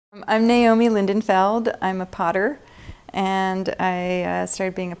I'm Naomi Lindenfeld. I'm a potter, and I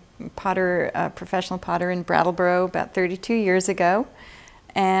started being a potter, a professional potter in Brattleboro about 32 years ago.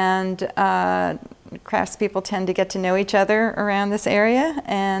 And craftspeople tend to get to know each other around this area,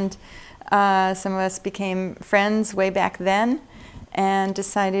 and some of us became friends way back then and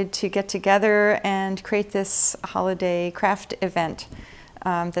decided to get together and create this holiday craft event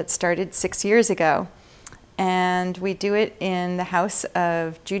that started 6 years ago. And we do it in the house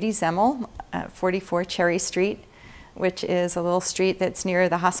of Judy Zemmel at 44 Cherry Street, which is a little street that's near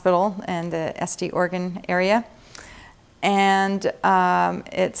the hospital and the SD Oregon area. And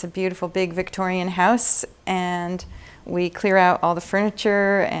it's a beautiful big Victorian house, and we clear out all the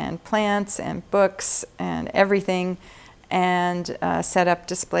furniture and plants and books and everything, and set up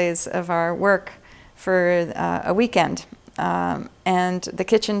displays of our work for a weekend. And the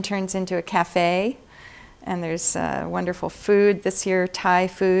kitchen turns into a cafe. And there's wonderful food this year, Thai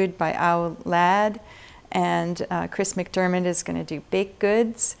food by Ao Lad, and Chris McDermott is going to do baked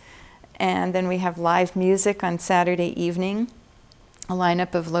goods. And then we have live music on Saturday evening, a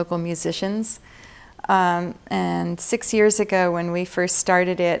lineup of local musicians. And 6 years ago when we first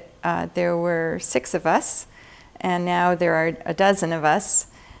started it, there were 6 of us, and now there are a dozen of us.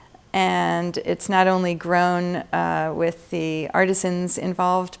 And it's not only grown with the artisans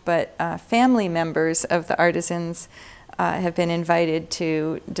involved, but family members of the artisans have been invited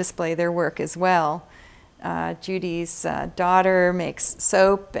to display their work as well. Judy's daughter makes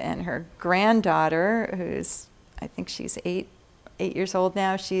soap, and her granddaughter, who's, I think she's eight years old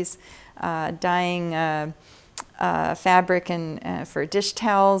now, she's dyeing fabric and for dish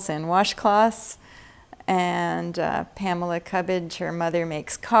towels and washcloths. And Pamela Cubbage, her mother,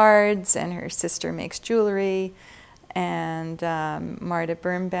 makes cards, and her sister makes jewelry. And Marta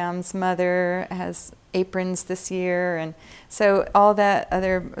Birnbaum's mother has aprons this year. And so all that,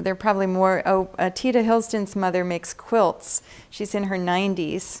 there are probably more. Oh, Tita Hilsden's mother makes quilts. She's in her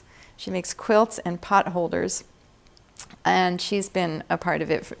 90s. She makes quilts and pot holders. And she's been a part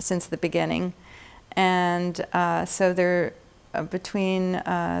of it since the beginning. And so they're between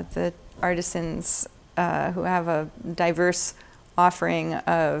the artisans who have a diverse offering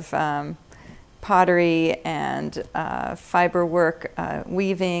of pottery and fiber work,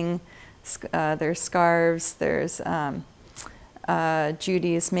 weaving. There's scarves. There's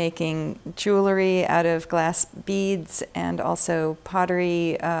Judy's making jewelry out of glass beads, and also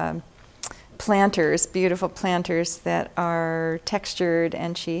pottery planters, beautiful planters that are textured,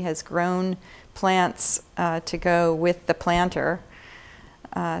 and she has grown plants to go with the planter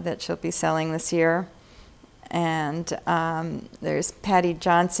that she'll be selling this year. And there's Patty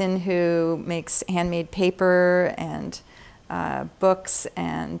Johnson, who makes handmade paper and books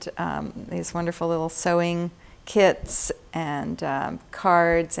and these wonderful little sewing kits and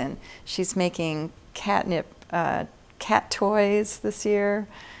cards, and she's making catnip cat toys this year.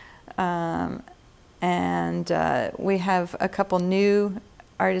 And we have a couple new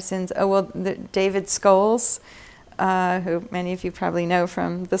artisans. Oh, well, David Scholes, who many of you probably know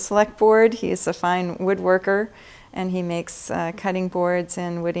from the select board. He's a fine woodworker, and he makes cutting boards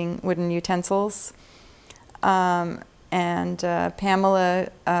and wooden utensils. And Pamela,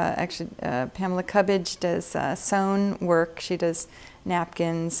 Pamela Cubbage does sewn work. She does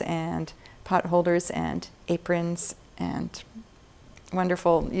napkins and pot holders and aprons, and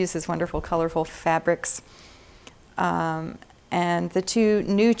uses wonderful colorful fabrics. And the 2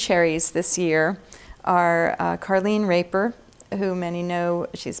 new cherries this year are Carlene Raper, who many know.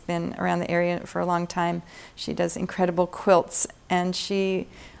 She's been around the area for a long time. She does incredible quilts, and she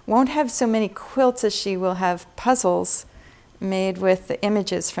won't have so many quilts as she will have puzzles made with the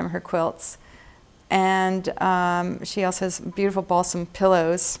images from her quilts. And she also has beautiful balsam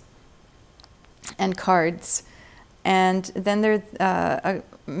pillows and cards. And then there's a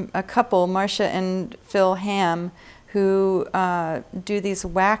couple, Marcia and Phil Ham, who do these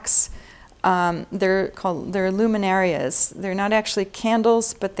wax. They're luminarias. They're not actually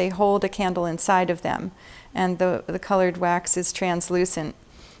candles, but they hold a candle inside of them. And the colored wax is translucent.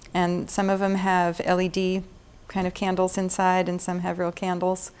 And some of them have LED kind of candles inside, and some have real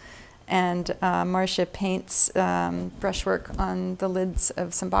candles. And Marcia paints brushwork on the lids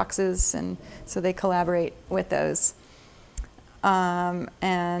of some boxes, and so they collaborate with those.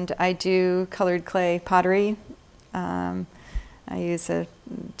 And I do colored clay pottery. I use a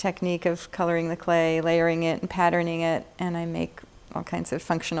technique of coloring the clay, layering it and patterning it, and I make all kinds of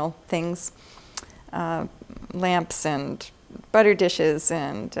functional things, lamps and butter dishes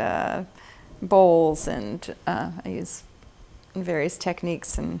and bowls, and I use various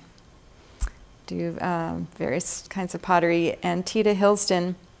techniques and do various kinds of pottery. And Tita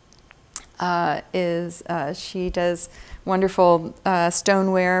Hilsden she does wonderful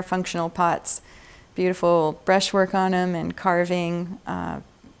stoneware, functional pots, beautiful brushwork on them and carving,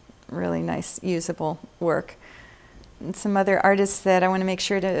 really nice usable work. And some other artists that I want to make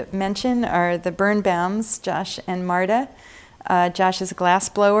sure to mention are the Birnbaums, Josh and Marta. Josh is a glass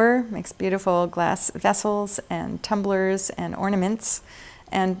blower, makes beautiful glass vessels and tumblers and ornaments.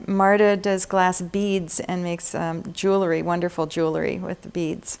 And Marta does glass beads and makes jewelry, wonderful jewelry with the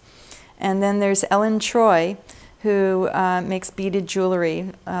beads. And then there's Ellen Troy, who makes beaded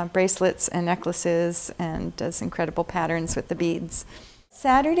jewelry, bracelets and necklaces, and does incredible patterns with the beads.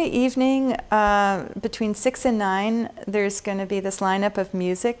 Saturday evening, between 6 and 9, there's going to be this lineup of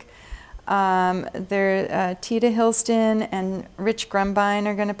music. Tita Hillston and Rich Grumbine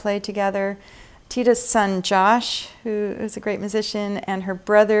are going to play together. Tita's son Josh, who is a great musician, and her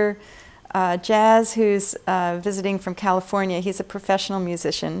brother Jazz, who's visiting from California. He's a professional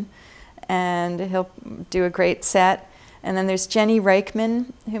musician, and he'll do a great set. And then there's Jenny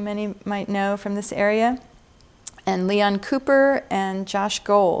Reichman, who many might know from this area, and Leon Cooper and Josh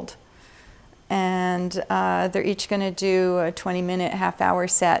Gold. And they're each going to do a 20-minute, half-hour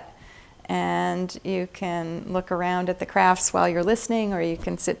set. And you can look around at the crafts while you're listening, or you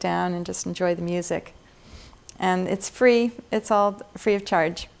can sit down and just enjoy the music. And it's free. It's all free of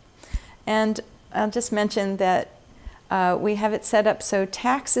charge. And I'll just mention that we have it set up so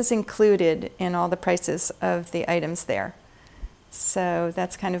tax is included in all the prices of the items there. So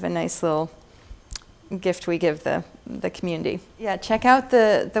that's kind of a nice little gift we give the community. Yeah, check out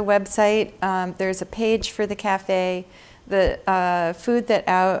the website. There's a page for the cafe. The food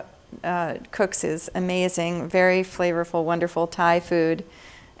that cooks is amazing, very flavorful, wonderful Thai food.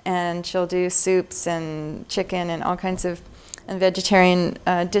 And she'll do soups and chicken and all kinds of vegetarian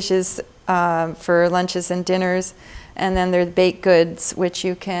dishes for lunches and dinners. And then there's baked goods, which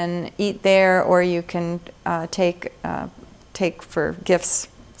you can eat there, or you can take for gifts.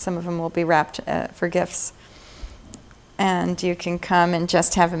 Some of them will be wrapped for gifts. And you can come and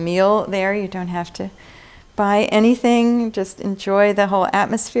just have a meal there. You don't have to buy anything. Just enjoy the whole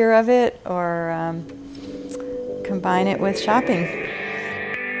atmosphere of it, or combine it with shopping.